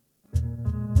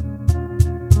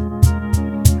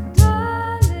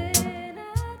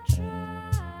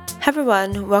Hi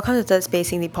everyone, welcome to Third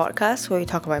Spacing, the podcast where we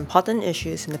talk about important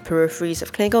issues in the peripheries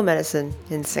of clinical medicine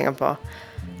in Singapore.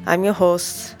 I'm your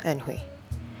host, An Hui.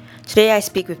 Today I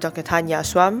speak with Dr. Tan Yia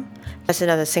Swam,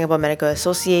 President of the Singapore Medical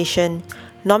Association,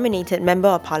 nominated Member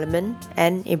of Parliament,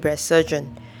 and a breast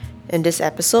surgeon. In this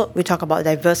episode, we talk about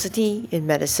diversity in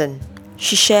medicine.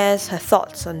 She shares her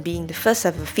thoughts on being the first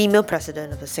ever female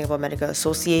president of the Singapore Medical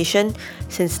Association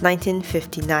since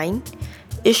 1959,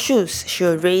 issues she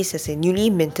will raise as a newly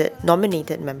minted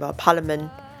nominated Member of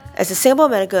Parliament. As the Singapore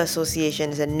Medical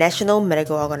Association is a national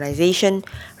medical organisation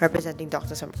representing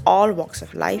doctors from all walks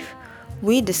of life,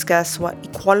 we discuss what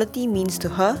equality means to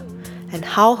her and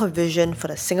how her vision for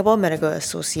the Singapore Medical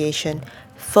Association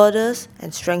furthers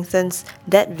and strengthens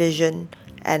that vision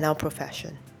and our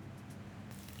profession.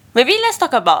 Maybe let's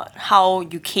talk about how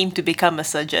you came to become a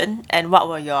surgeon and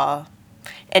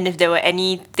and if there were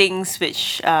any things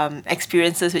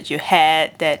experiences which you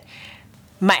had that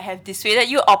might have dissuaded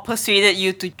you or persuaded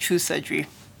you to choose surgery.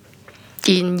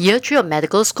 In year 3 of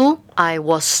medical school, I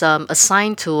was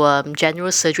assigned to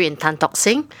general surgery in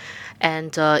Thomson.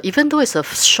 And even though it's a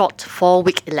short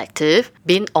 4-week elective,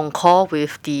 being on call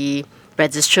with the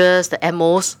registrars, the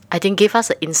MOs, I think gave us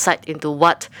an insight into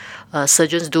what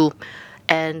surgeons do.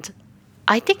 And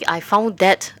I think I found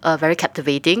that very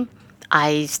captivating.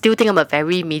 I still think I'm a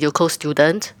very mediocre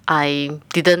student. I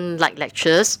didn't like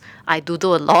lectures. I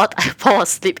doodle a lot. I fall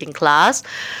asleep in class.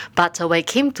 But when it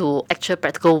came to actual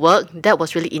practical work, that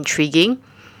was really intriguing.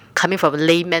 Coming from a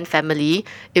layman family,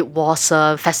 it was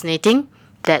fascinating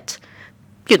that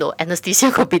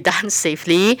anesthesia could be done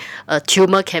safely, a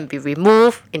tumor can be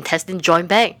removed, intestine joined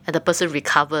back, and the person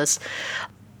recovers.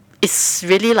 It's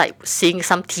really like seeing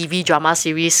some TV drama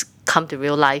series come to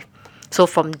real life. So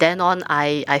from then on,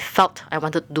 I felt I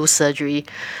wanted to do surgery.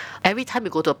 Every time you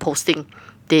go to a posting,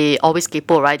 they always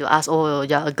kepo, right? To ask, oh,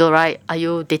 you're a girl, right? Are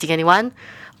you dating anyone?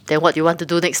 Then what do you want to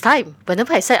do next time?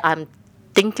 Whenever I said I'm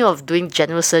thinking of doing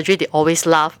general surgery, they always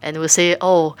laugh and will say,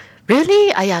 oh,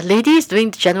 really? Ladies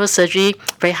doing general surgery,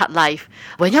 very hard life.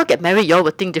 When y'all get married, y'all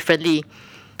will think differently.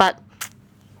 But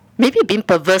maybe being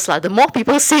perverse, the more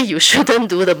people say you shouldn't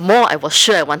do, the more I was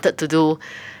sure I wanted to do.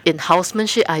 In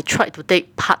housemanship, I tried to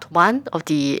take part 1 of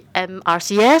the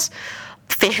MRCS,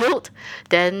 failed.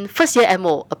 Then first year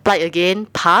MO, applied again,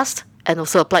 passed, and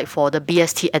also applied for the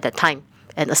BST at that time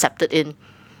and accepted in.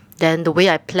 Then the way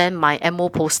I planned my MO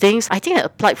postings, I think I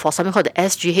applied for something called the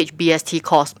SGH BST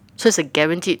course. So it's a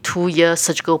guaranteed 2-year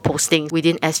surgical posting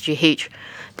within SGH.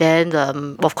 Then,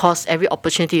 of course, every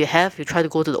opportunity you have, you try to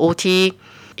go to the OT.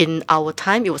 In our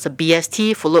time, it was a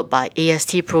BST followed by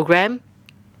AST program.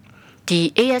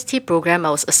 The AST program, I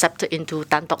was accepted into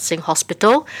Tan Yia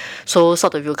Hospital. So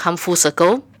sort of you come full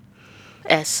circle.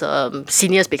 As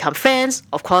seniors become friends,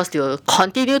 of course, they will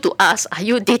continue to ask, are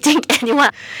you dating anyone?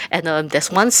 And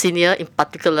there's one senior in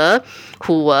particular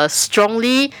who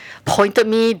strongly pointed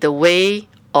me the way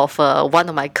of one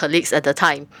of my colleagues at the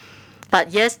time.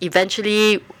 But yes,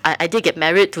 eventually, I did get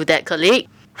married to that colleague.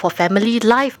 For family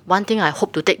life, one thing I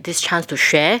hope to take this chance to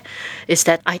share is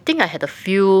that I think I had a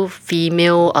few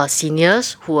female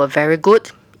seniors who were very good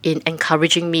in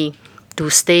encouraging me to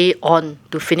stay on,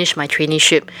 to finish my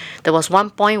traineeship. There was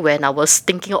one point when I was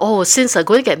thinking, since I'm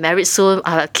going to get married soon,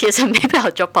 I have kids, and maybe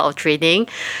I'll drop out of training.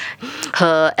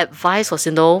 Her advice was,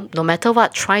 no matter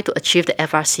what, try to achieve the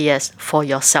FRCS for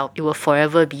yourself. It will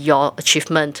forever be your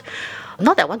achievement.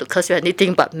 Not that I want to curse you or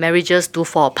anything, but marriages do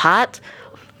fall apart.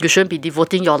 You shouldn't be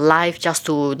devoting your life just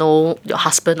to your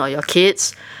husband or your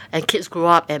kids. And kids grow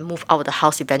up and move out of the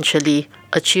house eventually.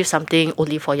 Achieve something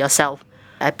only for yourself.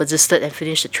 I persisted and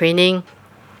finished the training.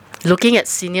 Looking at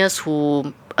seniors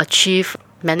who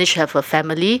manage to have a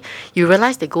family, you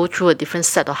realize they go through a different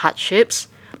set of hardships.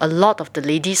 A lot of the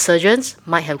lady surgeons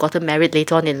might have gotten married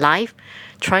later on in life.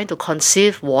 Trying to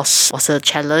conceive was a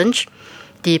challenge.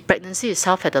 The pregnancy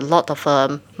itself had a lot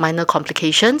of minor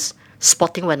complications.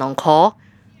 Spotting when on call.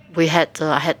 I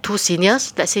had 2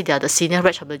 seniors. Let's say they are the senior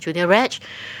reg or the junior reg.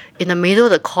 In the middle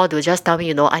of the call, they will just tell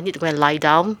me, I need to go and lie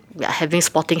down. We are having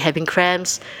spotting, having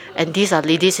cramps. And these are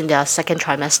ladies in their 2nd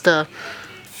trimester.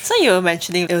 So you were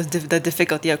mentioning it was the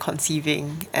difficulty of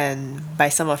conceiving and by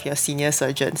some of your senior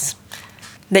surgeons.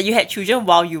 That you had children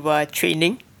while you were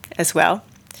training as well.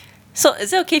 So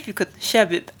is it okay if you could share a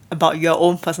bit about your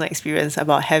own personal experience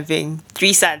about having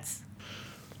 3 sons?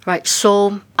 Right,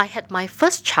 so I had my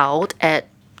first child at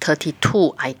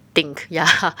 32, I think.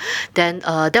 Yeah. Then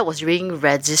that was during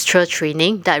registrar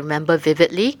training that I remember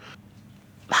vividly.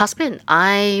 husband and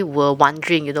I were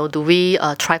wondering, do we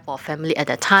try for a family at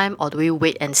that time, or do we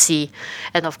wait and see?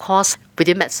 And of course,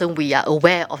 within medicine, we are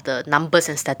aware of the numbers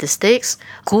and statistics.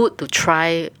 Good to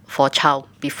try for a child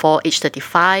before age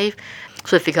 35.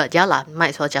 So we figured, might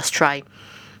as well just try.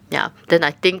 Yeah, then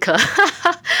I think,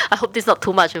 I hope this is not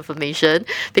too much information,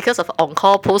 because of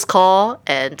on-call, post-call,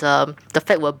 and the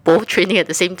fact we're both training at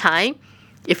the same time.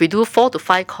 If we do 4 to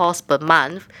 5 calls per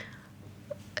month,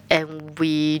 and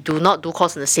we do not do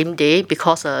calls on the same day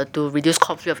because to reduce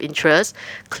conflict of interest,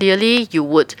 clearly you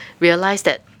would realize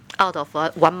that out of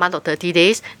 1 month or 30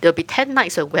 days, there'll be 10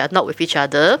 nights when we are not with each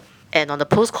other. And on the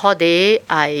post-call day,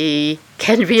 I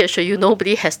can reassure you,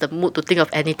 nobody has the mood to think of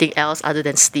anything else other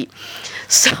than sleep.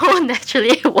 So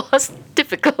naturally, it was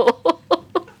difficult.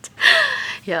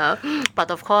 Yeah, but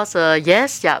of course,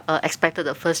 expected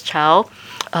the first child.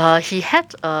 He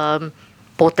had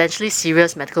potentially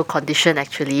serious medical condition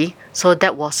actually, so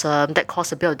that was that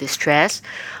caused a bit of distress.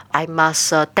 I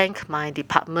must thank my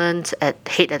department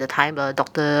head at the time,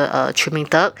 Dr. Chu Ming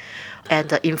Tek,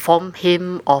 and inform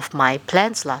him of my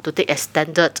plans to take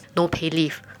extended no pay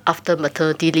leave after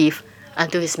maternity leave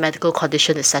until his medical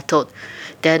condition is settled.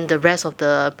 Then the rest of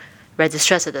the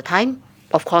registrars at the time,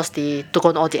 of course, they took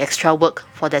on all the extra work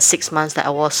for that 6 months that I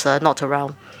was not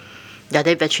around. Yeah,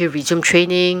 they eventually resumed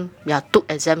training. Yeah, took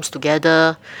exams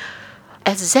together.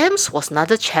 Exams was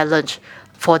another challenge.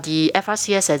 For the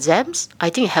FRCS exams, I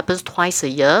think it happens twice a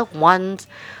year, once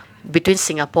between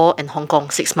Singapore and Hong Kong,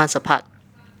 6 months apart.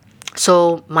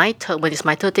 So my turn, when it's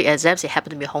my turn to take exams, it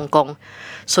happened to be Hong Kong.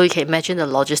 So you can imagine the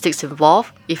logistics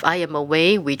involved. If I am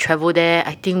away, we travel there.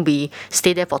 I think we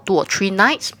stay there for 2 or 3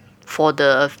 nights for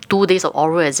the 2 days of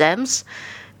oral exams.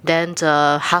 Then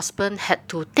the husband had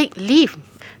to take leave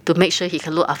to make sure he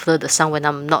can look after the son when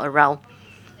I'm not around.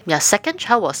 Yeah, second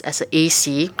child was as an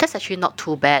AC. That's actually not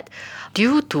too bad.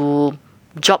 Due to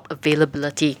job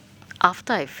availability,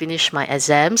 after I finished my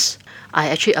exams, I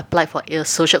actually applied for a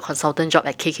social consultant job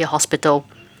at KK Hospital.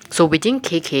 So within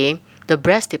KK, the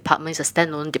breast department is a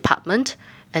standalone department,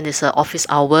 and it's office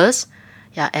hours.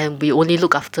 Yeah, and we only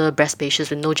look after breast patients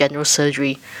with no general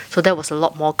surgery. So that was a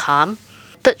lot more calm.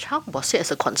 Third child, was it as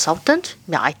a consultant?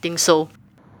 Yeah, I think so.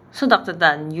 So, Dr.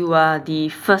 Tan, you are the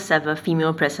first ever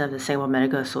female president of the Singapore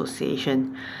Medical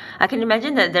Association. I can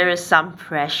imagine that there is some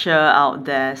pressure out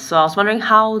there. So I was wondering,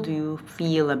 how do you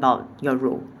feel about your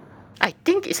role? I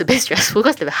think it's a bit stressful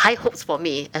because there were high hopes for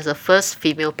me as a first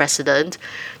female president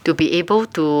to be able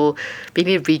to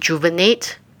maybe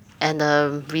rejuvenate and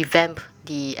revamp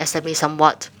the SMA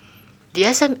somewhat.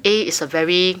 The SMA is a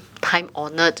very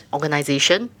time-honoured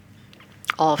organisation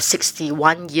of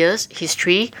 61 years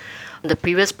history. The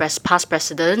previous past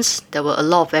presidents, there were a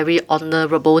lot of very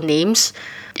honourable names.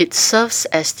 It serves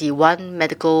as the one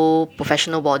medical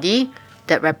professional body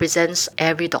that represents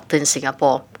every doctor in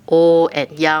Singapore, old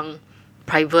and young,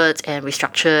 private and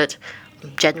restructured,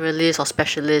 generalists or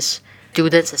specialists,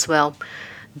 students as well.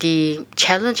 The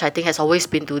challenge, I think, has always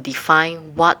been to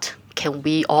define what can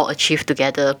we all achieve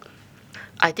together.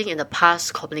 I think in the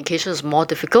past, communication is more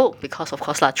difficult because, of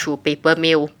course, through paper,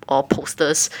 mail, or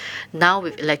posters. Now,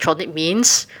 with electronic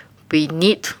means, we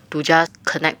need to just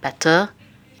connect better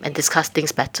and discuss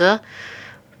things better.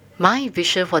 My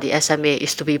vision for the SMA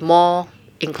is to be more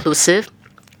inclusive,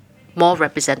 more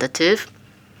representative.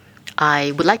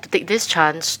 I would like to take this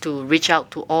chance to reach out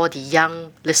to all the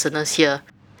young listeners here.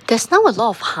 There's now a lot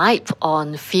of hype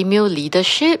on female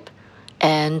leadership,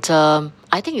 and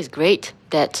I think it's great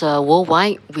that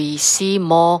worldwide we see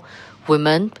more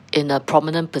women in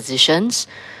prominent positions.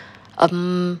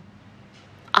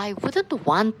 I wouldn't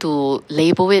want to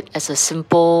label it as a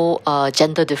simple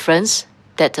gender difference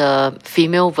that a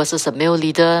female versus a male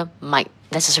leader might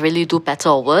necessarily do better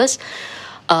or worse.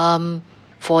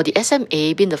 For the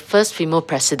SMA being the first female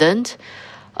president,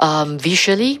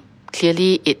 visually,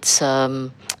 clearly it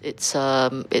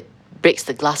breaks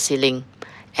the glass ceiling,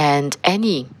 and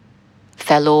any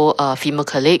fellow female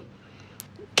colleague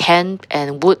can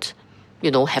and would,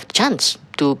 have the chance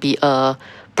to be a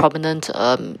prominent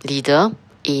leader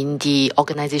in the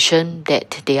organization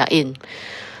that they are in.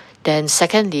 Then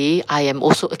secondly, I am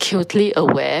also acutely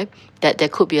aware that there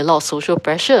could be a lot of social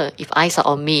pressure if eyes are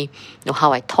on me.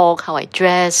 How I talk, how I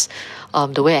dress,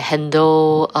 the way I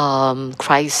handle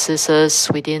crises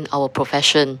within our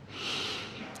profession.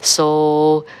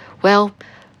 So, well,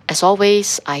 as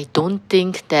always, I don't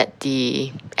think that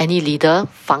any leader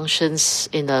functions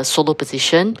in a solo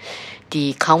position.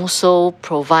 The council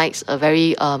provides a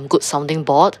very good sounding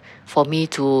board for me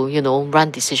to,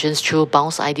 run decisions through,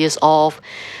 bounce ideas off,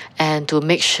 and to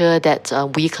make sure that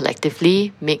we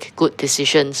collectively make good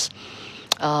decisions.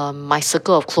 My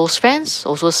circle of close friends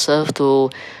also serve to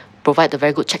provide a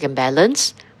very good check and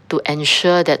balance to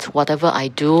ensure that whatever I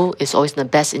do is always in the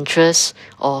best interest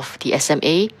of the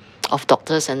SMA, of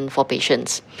doctors and for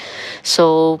patients.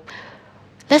 So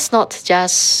let's not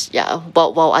just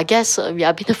well I guess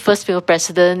being the first female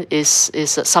president is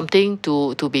something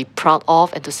to be proud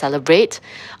of and to celebrate.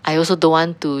 I also don't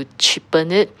want to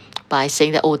cheapen it by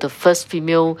saying that the first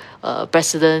female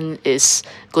president is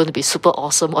going to be super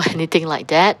awesome or anything like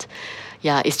that.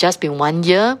 It's just been 1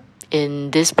 year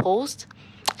in this post,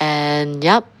 and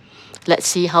let's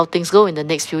see how things go in the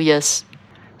next few years.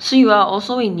 So you are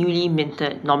also a newly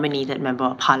minted nominated member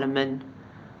of parliament.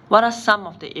 What are some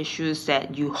of the issues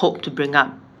that you hope to bring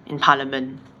up in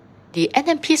parliament? The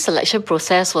NMP selection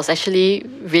process was actually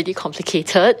really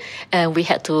complicated, and we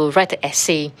had to write an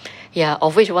essay.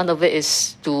 Of which one of it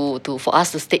is to for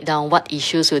us to state down what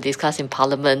issues we'll discuss in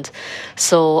Parliament.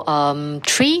 So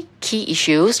 3 key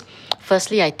issues.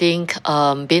 Firstly, I think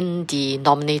being the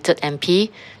nominated MP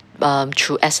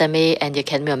through SMA and the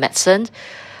Academy of Medicine,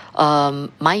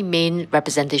 my main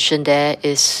representation there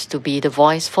is to be the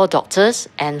voice for doctors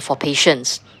and for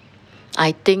patients.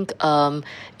 I think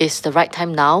it's the right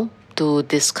time now to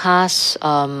discuss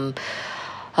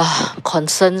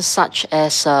concerns such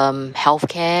as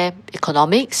healthcare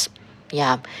economics,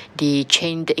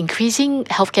 the increasing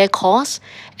healthcare costs,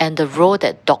 and the role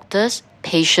that doctors,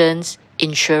 patients,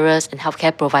 insurers, and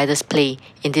healthcare providers play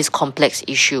in this complex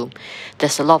issue.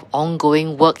 There's a lot of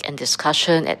ongoing work and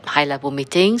discussion at high-level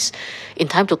meetings. In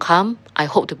time to come, I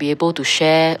hope to be able to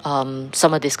share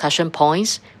some of the discussion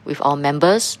points with our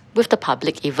members, with the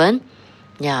public even,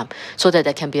 so that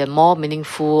there can be a more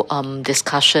meaningful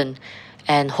discussion,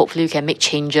 and hopefully we can make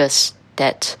changes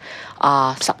that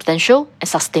are substantial and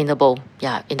sustainable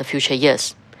in the future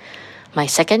years. My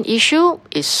second issue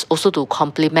is also to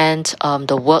complement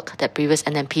the work that previous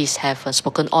NMPs have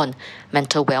spoken on,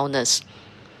 mental wellness.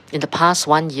 In the past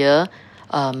 1 year,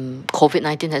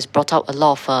 COVID-19 has brought out a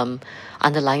lot of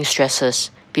underlying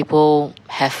stresses. People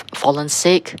have fallen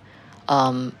sick,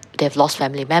 they've lost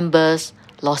family members,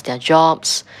 lost their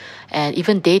jobs, and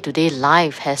even day-to-day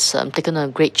life has taken a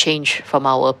great change from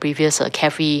our previous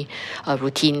carefree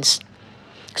routines.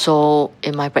 So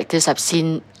in my practice, I've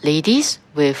seen ladies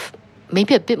with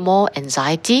maybe a bit more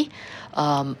anxiety,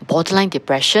 borderline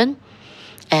depression,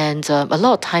 and a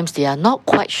lot of times they are not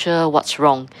quite sure what's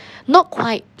wrong, not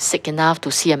quite sick enough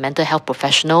to see a mental health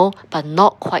professional, but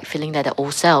not quite feeling like their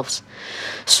old selves.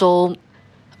 So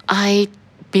I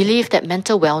believe that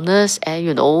mental wellness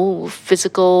and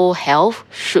physical health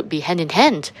should be hand in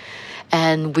hand,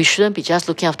 and we shouldn't be just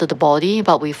looking after the body,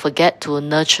 but we forget to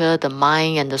nurture the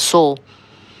mind and the soul.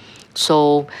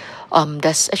 So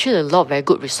there's actually a lot of very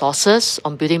good resources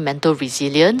on building mental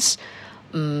resilience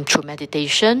through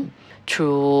meditation,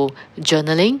 through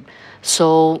journaling.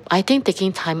 So I think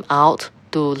taking time out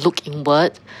to look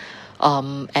inward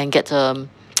and get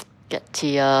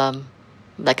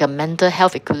like a mental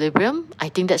health equilibrium, I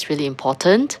think that's really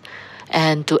important,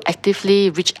 and to actively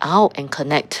reach out and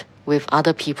connect with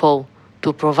other people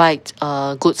to provide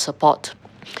good support.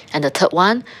 And the third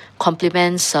one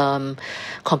complements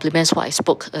what I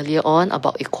spoke earlier on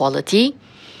about equality.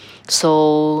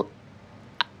 So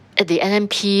the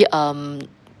NMP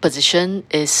position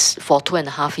is for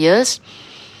 2.5 years.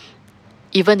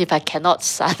 Even if I cannot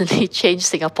suddenly change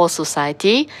Singapore's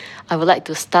society, I would like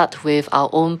to start with our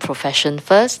own profession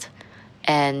first.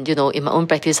 And, in my own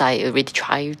practice, I already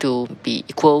try to be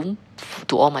equal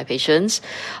to all my patients.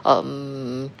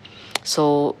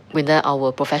 So within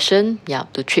our profession,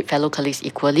 to treat fellow colleagues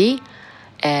equally.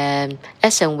 And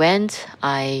as and when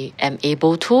I am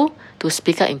able to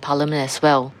speak up in Parliament as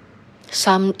well.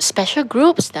 Some special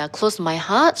groups that are close to my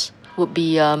heart would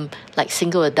be like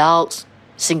single adults,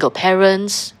 single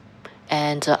parents,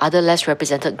 and other less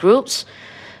represented groups.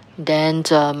 Then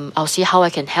I'll see how I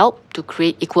can help to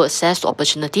create equal access to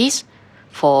opportunities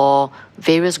for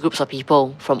various groups of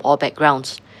people from all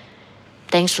backgrounds.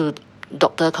 Thanks to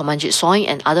Dr. Kamanjit Soy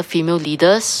and other female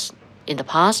leaders in the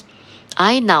past,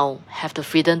 I now have the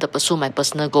freedom to pursue my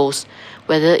personal goals,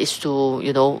 whether it's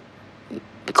to,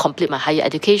 complete my higher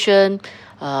education,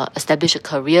 establish a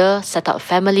career, set up a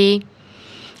family.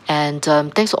 And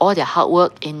thanks to all their hard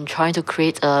work in trying to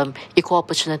create equal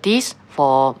opportunities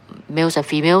for males and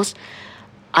females,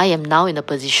 I am now in a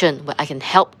position where I can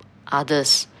help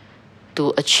others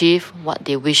to achieve what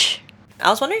they wish. I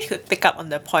was wondering if you could pick up on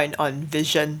the point on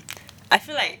vision. I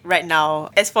feel like right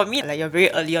now, as for me, like you're very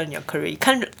early on in your career, you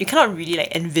cannot really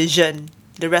like envision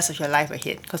the rest of your life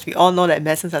ahead, because we all know that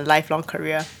medicine's a lifelong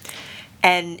career.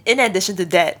 And in addition to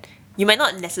that, you might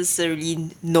not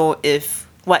necessarily know if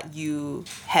what you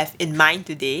have in mind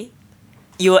today,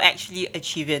 you will actually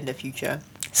achieve it in the future.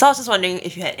 So I was just wondering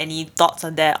if you had any thoughts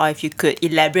on that, or if you could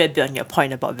elaborate a bit on your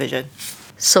point about vision.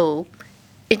 So,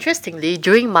 interestingly,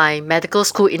 during my medical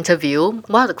school interview,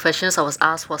 one of the questions I was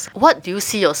asked was, "What do you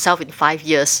see yourself in 5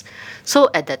 years?" So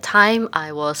at that time, I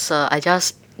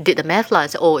just did the math lah. I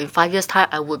said, "Oh, in 5 years' time,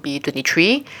 I would be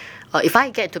 23. If I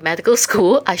get into medical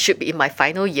school, I should be in my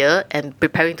final year and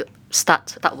preparing to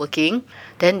start working."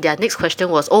 Then their next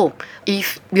question was, "Oh,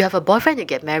 if you have a boyfriend and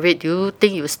get married, do you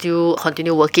think you will still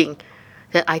continue working?"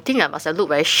 Then I think I must have looked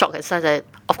very shocked and said that,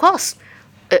 "Of course.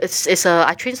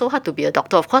 I trained so hard to be a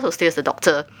doctor. Of course I'll stay as a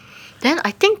doctor." Then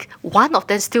I think one of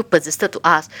them still persisted to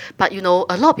ask, "But you know,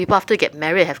 a lot of people after get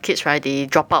married, have kids, right? They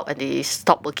drop out and they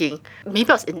stop working." Maybe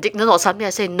I was indignant or something.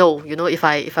 I say, "No, you know, if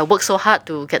I work so hard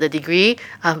to get the degree,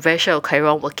 I'm very sure I'll carry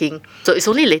on working." So it's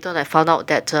only later on I found out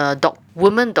that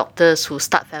women doctors who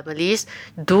start families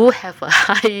do have a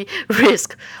high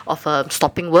risk of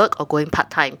stopping work or going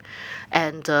part-time.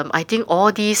 And I think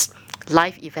all these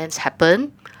life events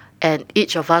happen, and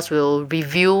each of us will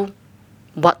review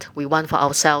what we want for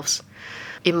ourselves.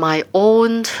 In my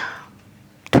own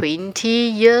 20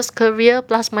 years career,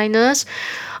 plus minus,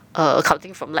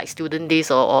 accounting from like student days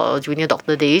or junior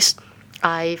doctor days,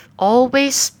 I've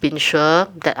always been sure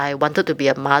that I wanted to be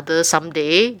a mother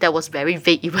someday. That was very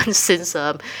vague even since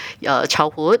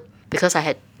childhood, because I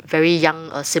had very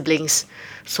young siblings.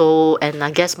 So, and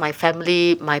I guess my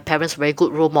family, my parents were very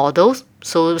good role models.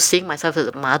 So seeing myself as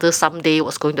a mother someday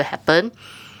was going to happen.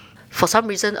 For some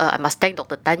reason, I must thank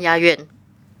Dr. Tan Yia Swam,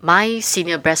 my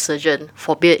senior breast surgeon,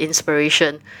 for being an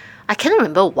inspiration. I cannot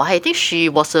remember why. I think she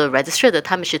was a registrar at the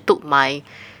time. She took my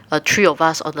three of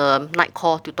us on a night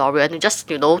call tutorial and just,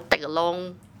 you know, tag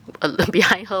along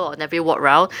behind her on every walk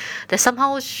round. Then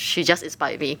somehow she just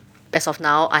inspired me. As of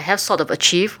now, I have sort of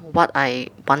achieved what I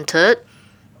wanted.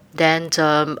 Then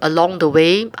along the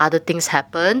way, other things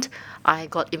happened. I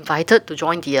got invited to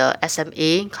join the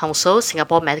SMA Council,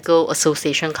 Singapore Medical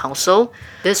Association Council.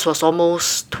 This was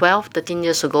almost 12, 13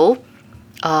 years ago.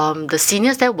 The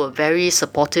seniors there were very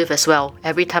supportive as well.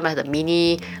 Every time I had a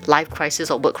mini life crisis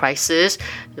or work crisis,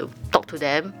 talk to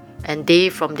them, and they,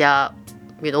 from their,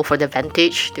 you know, for their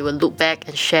vantage, they will look back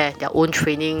and share their own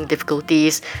training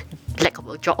difficulties, lack of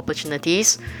job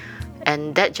opportunities,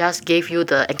 and that just gave you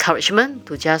the encouragement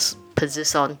to just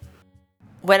persist on.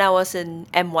 When I was in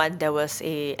M1, there was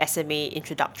a SMA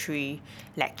introductory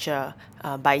lecture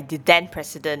by the then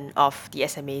president of the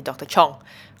SMA, Dr. Chong,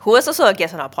 who was also a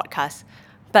guest on our podcast.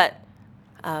 But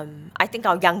I think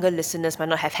our younger listeners might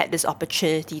not have had this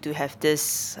opportunity to have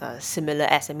this similar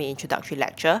SMA introductory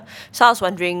lecture. So I was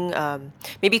wondering,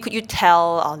 maybe could you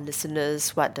tell our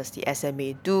listeners, what does the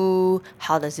SMA do?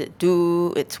 How does it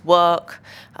do its work?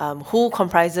 Who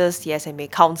comprises the SMA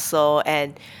Council?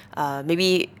 And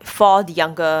maybe for the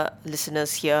younger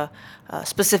listeners here,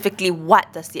 specifically,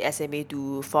 what does the SMA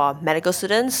do for medical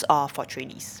students or for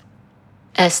trainees?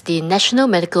 As the National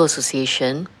Medical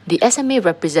Association, the SMA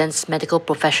represents medical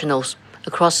professionals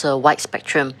across a wide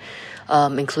spectrum,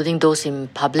 including those in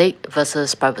public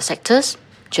versus private sectors,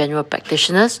 general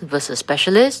practitioners versus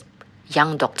specialists,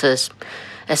 young doctors.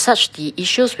 As such, the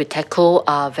issues we tackle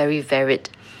are very varied.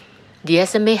 The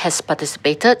SMA has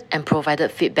participated and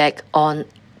provided feedback on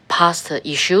past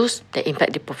issues that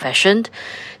impact the profession.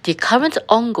 The current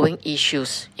ongoing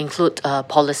issues include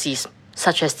policies,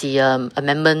 such as the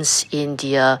amendments in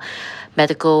the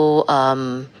Medical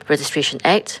Registration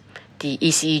Act, the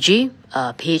ECEG,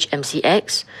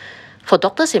 PHMC For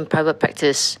doctors in private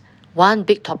practice, one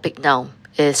big topic now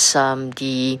is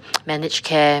the managed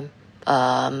care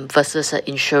versus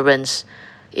insurance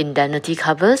indemnity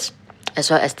covers,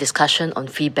 as well as discussion on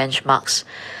fee benchmarks.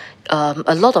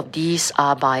 A lot of these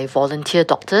are by volunteer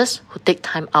doctors who take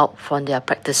time out from their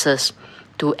practices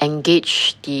to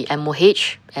engage the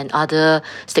MOH and other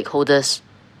stakeholders.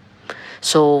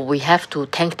 So we have to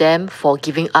thank them for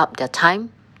giving up their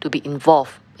time to be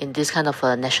involved in this kind of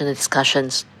national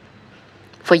discussions.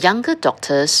 For younger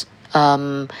doctors,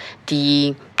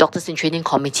 the Doctors in Training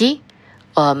Committee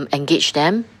engage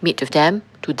them, meet with them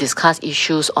to discuss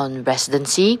issues on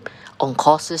residency, on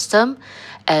course system,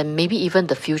 and maybe even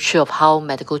the future of how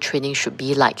medical training should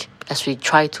be like, as we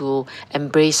try to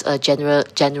embrace a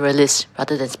generalist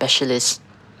rather than specialist.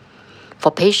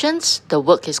 For patients, the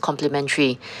work is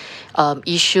complementary.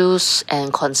 Issues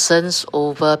and concerns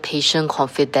over patient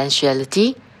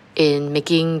confidentiality in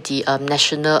making the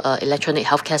national electronic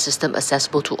healthcare system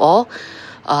accessible to all,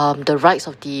 the rights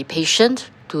of the patient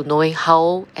to knowing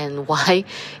how and why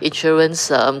insurance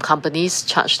companies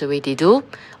charge the way they do,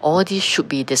 all these should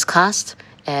be discussed,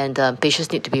 and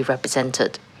patients need to be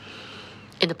represented.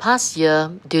 In the past year,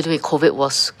 dealing with COVID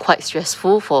was quite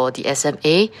stressful for the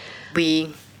SMA.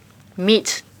 We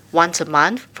meet once a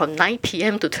month from 9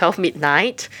 p.m. to 12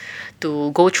 midnight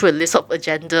to go through a list of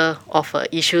agenda of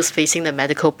issues facing the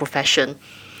medical profession.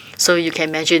 So you can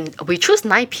imagine, we choose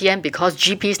 9 p.m. because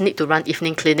GPs need to run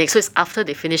evening clinics. So it's after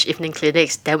they finish evening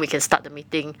clinics, then we can start the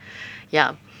meeting.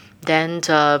 Yeah. Then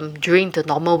during the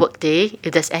normal work day,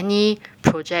 if there's any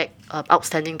project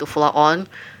outstanding to follow on,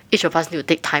 each of us need to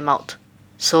take time out.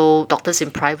 So doctors in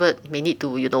private may need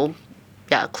to,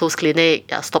 close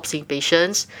clinic, stop seeing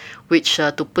patients, which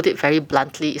to put it very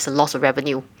bluntly is a loss of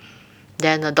revenue.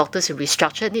 Then doctors in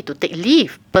restructure need to take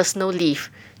leave, personal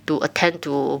leave, to attend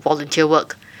to volunteer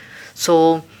work.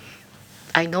 So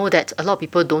I know that a lot of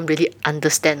people don't really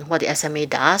understand what the SMA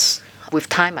does. With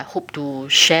time, I hope to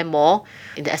share more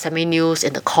in the SMA news,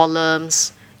 in the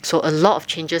columns. So a lot of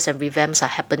changes and revamps are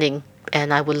happening.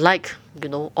 And I would like,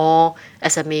 all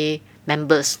SMA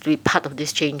members to be part of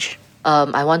this change.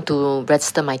 I want to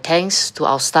register my thanks to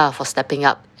our staff for stepping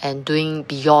up and doing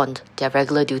beyond their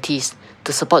regular duties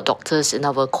to support doctors in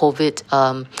our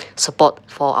COVID support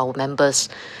for our members.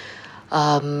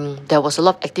 There was a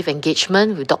lot of active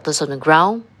engagement with doctors on the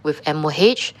ground, with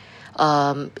MOH,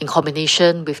 in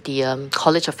combination with the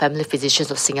College of Family Physicians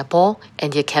of Singapore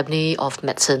and the Academy of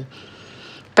Medicine.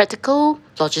 Practical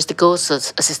logistical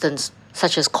assistance,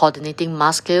 such as coordinating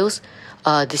mask sales,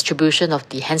 distribution of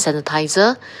the hand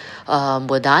sanitizer,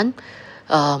 were done.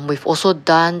 We've also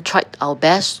tried our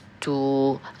best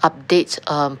to update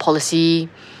policy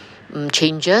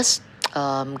changes,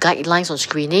 guidelines on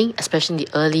screening, especially in the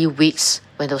early weeks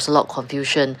when there was a lot of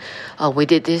confusion. We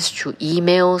did this through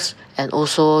emails and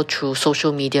also through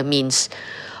social media means.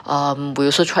 We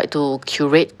also tried to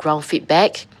curate ground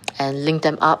feedback and link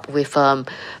them up with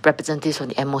representatives from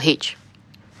the MOH.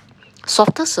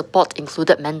 Softer support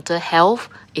included mental health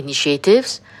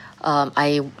initiatives.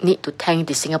 I need to thank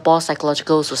the Singapore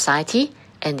Psychological Society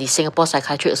and the Singapore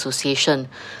Psychiatric Association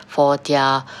for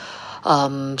their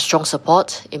strong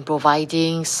support in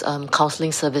providing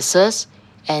counselling services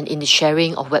and in the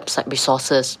sharing of website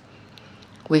resources.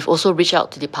 We've also reached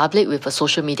out to the public with a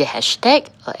social media hashtag,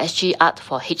 SG Art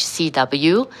for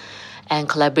HCW, and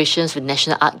collaborations with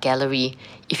National Art Gallery.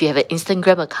 If you have an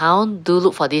Instagram account, do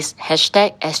look for this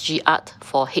hashtag SG Art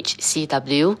for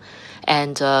HCW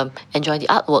and enjoy the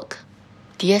artwork.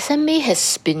 The SMA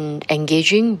has been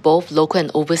engaging both local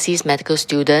and overseas medical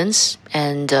students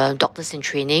and doctors in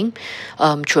training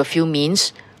through a few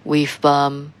means. We've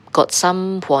got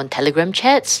some who are on Telegram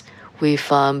chats. We've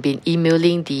been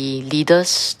emailing the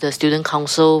leaders, the student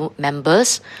council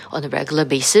members on a regular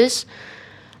basis.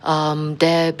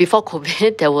 Before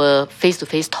COVID, there were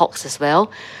face-to-face talks as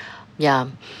well. Yeah.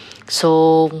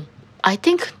 So I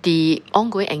think the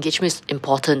ongoing engagement is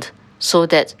important so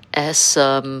that as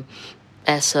the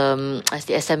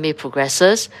SMA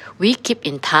progresses, we keep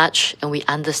in touch and we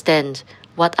understand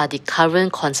what are the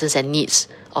current concerns and needs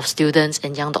of students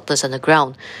and young doctors on the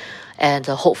ground. And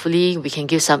hopefully we can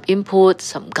give some input,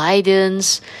 some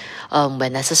guidance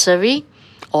when necessary,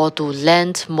 or to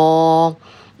lend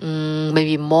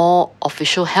maybe more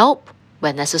official help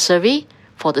when necessary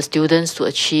for the students to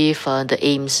achieve the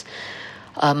aims.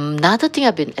 Another thing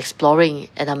I've been exploring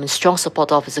and I'm in strong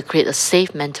support of is to create a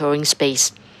safe mentoring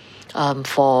space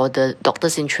for the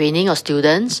doctors in training or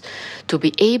students to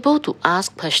be able to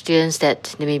ask questions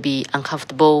that they may be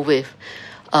uncomfortable with.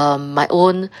 My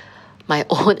own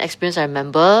experience, I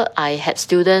remember I had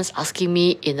students asking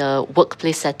me in a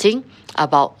workplace setting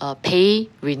about pay,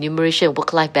 remuneration,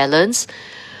 work-life balance.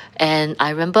 And I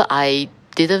remember I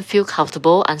didn't feel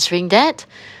comfortable answering that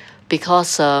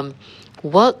because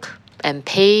work and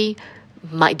pay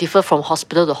might differ from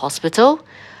hospital to hospital.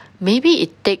 Maybe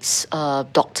it takes a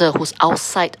doctor who's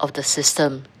outside of the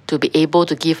system to be able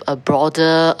to give a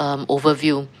broader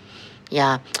overview.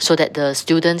 Yeah, so that the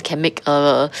student can make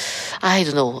a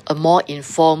more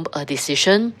informed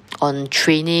decision on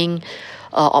training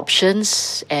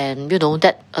options, and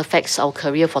that affects our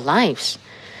career for lives.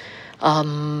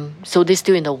 So this is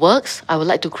still in the works. I would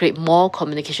like to create more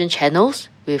communication channels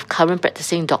with current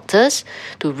practicing doctors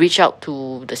to reach out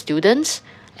to the students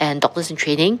and doctors in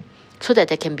training so that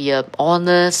there can be an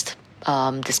honest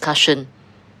discussion.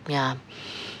 Yeah.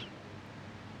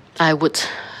 I would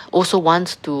also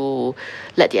want to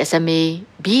let the SMA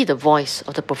be the voice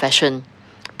of the profession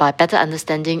by better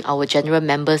understanding our general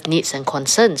members' needs and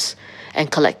concerns, and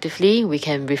collectively we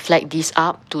can reflect these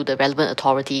up to the relevant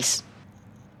authorities.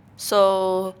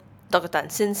 So, Dr. Tan,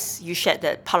 since you shared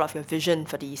that part of your vision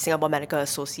for the Singapore Medical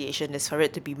Association is for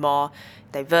it to be more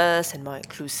diverse and more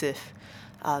inclusive,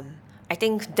 I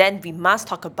think then we must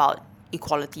talk about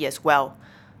equality as well.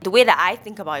 The way that I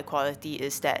think about equality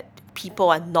is that people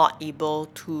are not able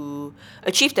to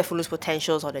achieve their fullest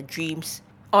potentials or their dreams,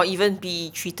 or even be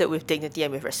treated with dignity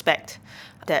and with respect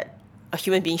that a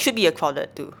human being should be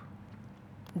accorded to,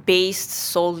 based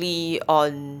solely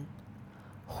on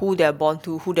who they're born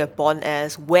to, who they're born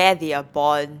as, where they are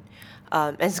born,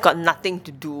 and it's got nothing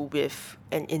to do with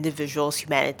an individual's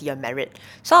humanity or merit.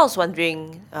 So I was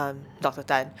wondering, Dr.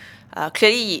 Tan,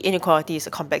 clearly inequality is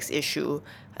a complex issue,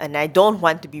 and I don't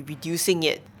want to be reducing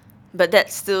it, but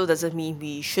that still doesn't mean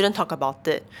we shouldn't talk about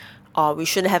it, or we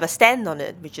shouldn't have a stand on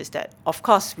it, which is that, of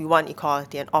course, we want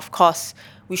equality, and of course,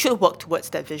 we should work towards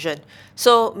that vision.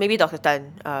 So maybe, Dr.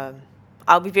 Tan,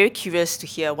 I'll be very curious to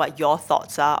hear what your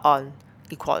thoughts are on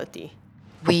equality.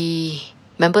 We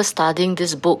remember studying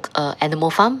this book,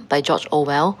 Animal Farm by George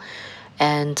Orwell,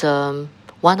 and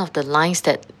one of the lines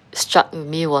that struck with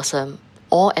me was,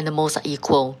 all animals are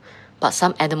equal, but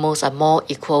some animals are more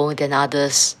equal than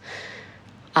others.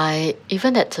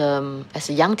 Even as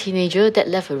a young teenager, that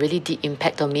left a really deep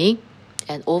impact on me.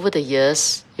 And over the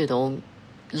years,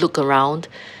 look around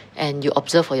and you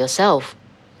observe for yourself.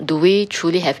 Do we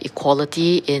truly have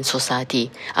equality in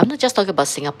society? I'm not just talking about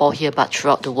Singapore here, but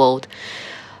throughout the world.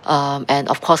 And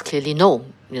of course, clearly no.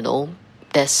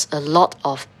 There's a lot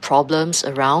of problems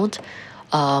around.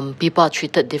 People are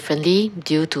treated differently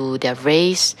due to their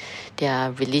race,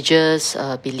 their religious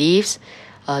beliefs,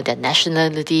 their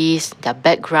nationalities, their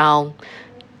background.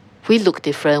 We look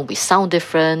different, we sound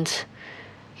different.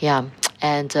 Yeah,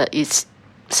 and it's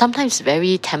sometimes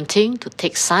very tempting to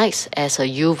take sides as a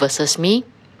you versus me,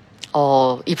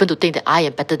 or even to think that I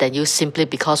am better than you simply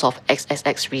because of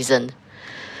XXX reason.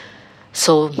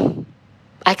 So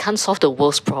I can't solve the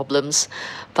world's problems,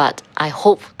 but I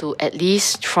hope to at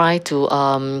least try to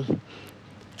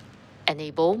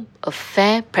enable a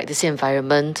fair practicing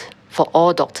environment for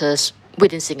all doctors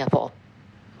within Singapore.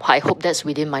 I hope that's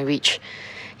within my reach.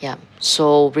 Yeah.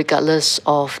 So regardless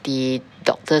of the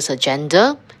doctor's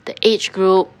gender, the age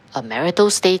group, marital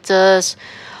status,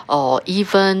 or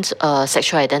even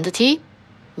sexual identity,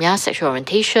 sexual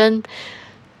orientation,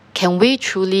 can we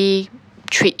truly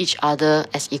treat each other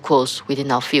as equals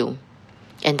within our field?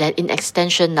 And then in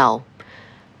extension now,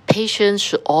 patients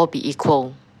should all be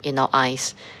equal in our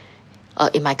eyes.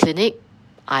 In my clinic,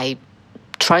 I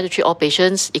try to treat all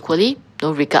patients equally,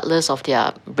 regardless of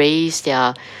their race,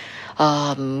 their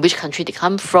which country they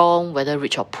come from, whether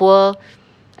rich or poor,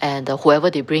 and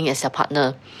whoever they bring as their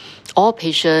partner. All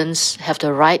patients have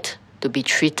the right to be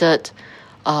treated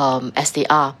as they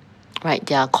are, right?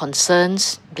 Their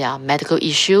concerns, their medical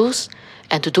issues,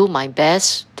 and to do my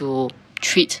best to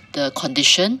treat the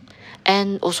condition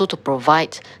and also to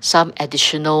provide some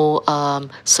additional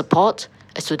support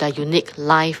as to their unique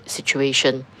life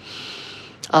situation.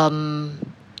 In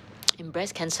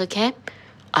breast cancer care,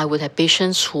 I would have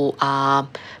patients who are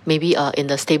maybe in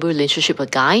a stable relationship with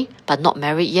a guy but not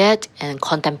married yet and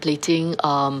contemplating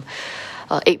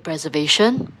egg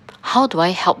preservation. How do I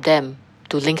help them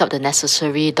to link up the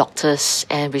necessary doctors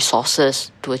and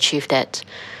resources to achieve that?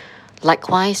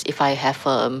 Likewise, if I have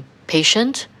a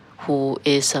patient who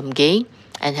is gay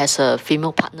and has a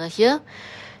female partner here,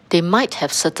 they might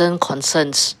have certain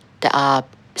concerns that are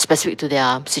specific to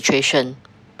their situation,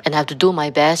 and I have to do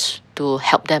my best to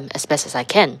help them as best as I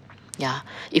can. Yeah,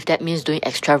 if that means doing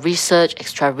extra research,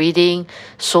 extra reading,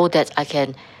 so that I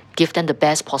can give them the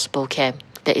best possible care.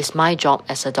 That is my job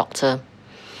as a doctor.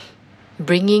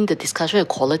 Bringing the discussion of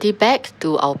equality back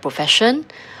to our profession,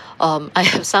 I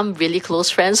have some really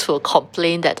close friends who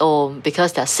complain that,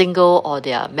 because they're single or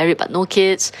they are married but no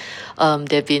kids,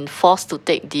 they've been forced to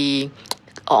take the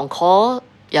on-call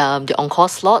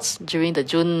slots during the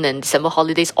June and December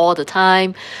holidays all the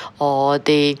time, or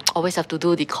they always have to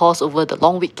do the calls over the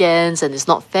long weekends, and it's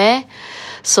not fair.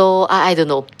 So I don't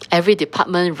know. Every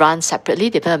department runs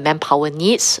separately depending on manpower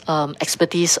needs,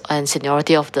 expertise and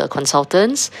seniority of the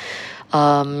consultants,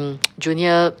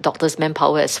 junior doctors'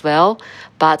 manpower as well.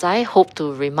 But I hope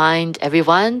to remind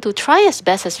everyone to try as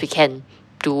best as we can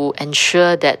to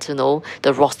ensure that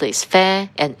the roster is fair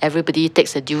and everybody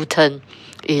takes a due turn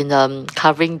in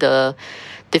covering the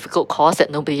difficult course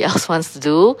that nobody else wants to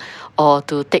do, or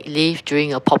to take leave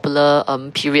during a popular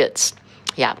periods.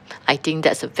 Yeah, I think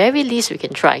that's the very least we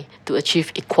can try to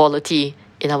achieve equality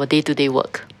in our day-to-day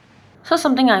work. So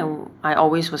something I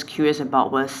always was curious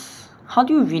about was, how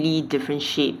do you really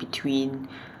differentiate between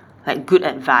good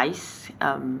advice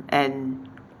and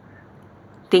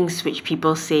things which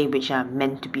people say which are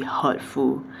meant to be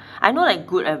hurtful? I know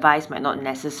good advice might not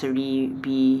necessarily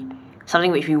be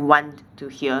something which we want to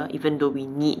hear, even though we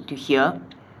need to hear,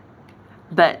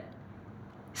 but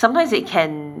sometimes it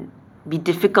can be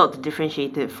difficult to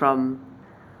differentiate it from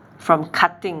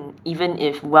cutting, even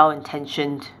if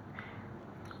well-intentioned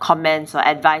comments or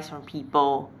advice from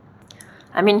people.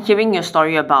 I mean, hearing your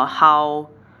story about how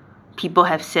people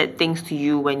have said things to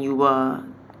you when you were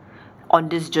on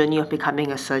this journey of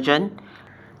becoming a surgeon.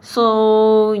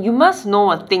 So you must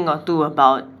know a thing or two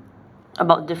about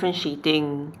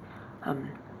differentiating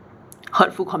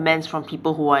hurtful comments from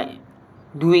people who are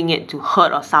doing it to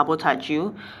hurt or sabotage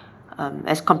you,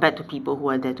 as compared to people who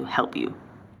are there to help you.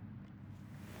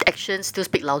 Actions still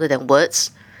speak louder than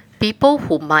words. People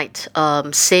who might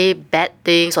say bad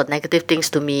things or negative things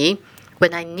to me,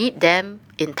 when I need them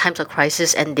in times of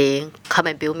crisis and they come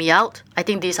and bail me out, I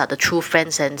think these are the true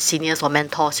friends and seniors or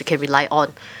mentors you can rely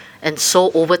on. And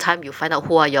so over time, you find out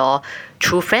who are your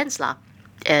true friends lah.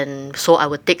 And so I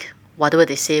would take whatever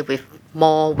they say with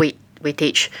more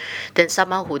weightage than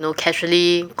someone who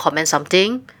casually comment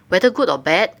something, whether good or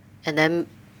bad, and then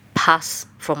pass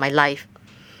from my life.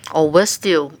 Or worse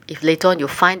still, if later on you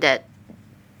find that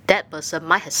that person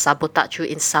might have sabotaged you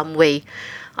in some way,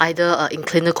 either in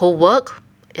clinical work,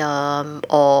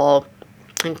 or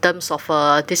in terms of,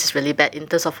 this is really bad, in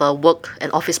terms of work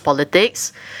and office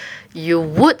politics, you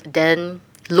would then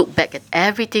look back at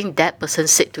everything that person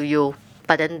said to you.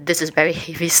 But then this is very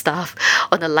heavy stuff.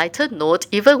 On a lighter note,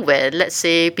 even when, let's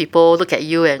say, people look at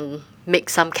you and make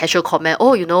some casual comment,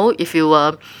 oh, if you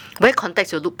wear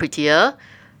contacts, you'll look prettier.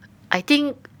 I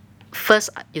think first,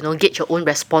 get your own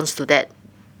response to that.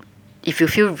 If you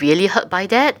feel really hurt by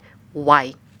that,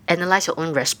 why? Analyze your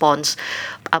own response.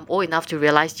 I'm old enough to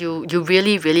realize you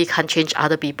really, really can't change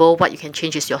other people. What you can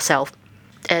change is yourself.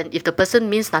 And if the person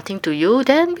means nothing to you,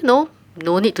 then, no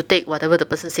need to take whatever the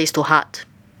person says to heart.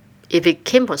 If it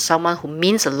came from someone who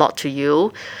means a lot to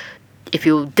you, if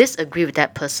you disagree with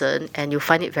that person and you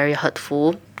find it very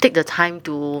hurtful, take the time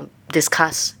to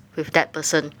discuss with that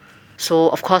person. So,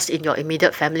 of course, in your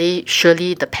immediate family,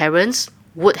 surely the parents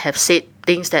would have said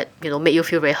things that, make you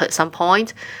feel very hurt at some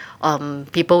point.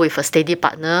 People with a steady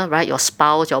partner, right? Your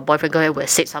spouse, your boyfriend, girlfriend will have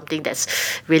said something that's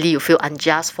really you feel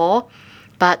unjust for.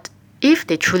 But if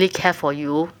they truly care for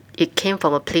you, it came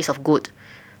from a place of good.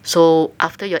 So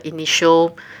after your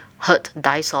initial hurt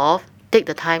dies off, take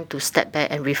the time to step back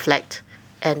and reflect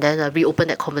and then reopen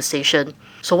that conversation.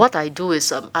 So what I do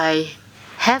is I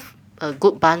have a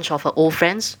good bunch of old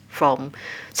friends from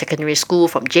secondary school,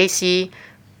 from JC,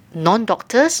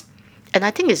 non-doctors, and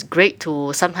I think it's great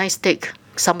to sometimes take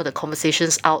some of the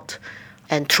conversations out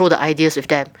and throw the ideas with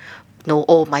them.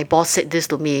 Oh, my boss said this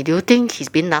to me. Do you think he's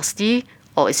been nasty?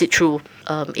 Or is it true?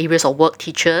 Areas of work,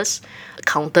 teachers,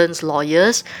 accountants,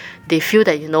 lawyers, they feel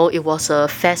that, it was a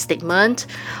fair statement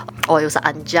or it was an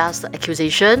unjust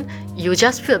accusation. You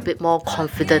just feel a bit more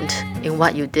confident in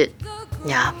what you did.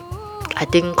 Yeah, I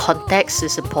think context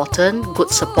is important, good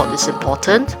support is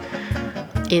important.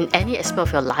 In any aspect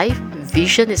of your life,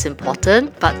 vision is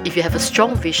important, but if you have a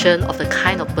strong vision of the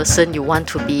kind of person you want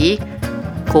to be,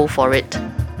 go for it.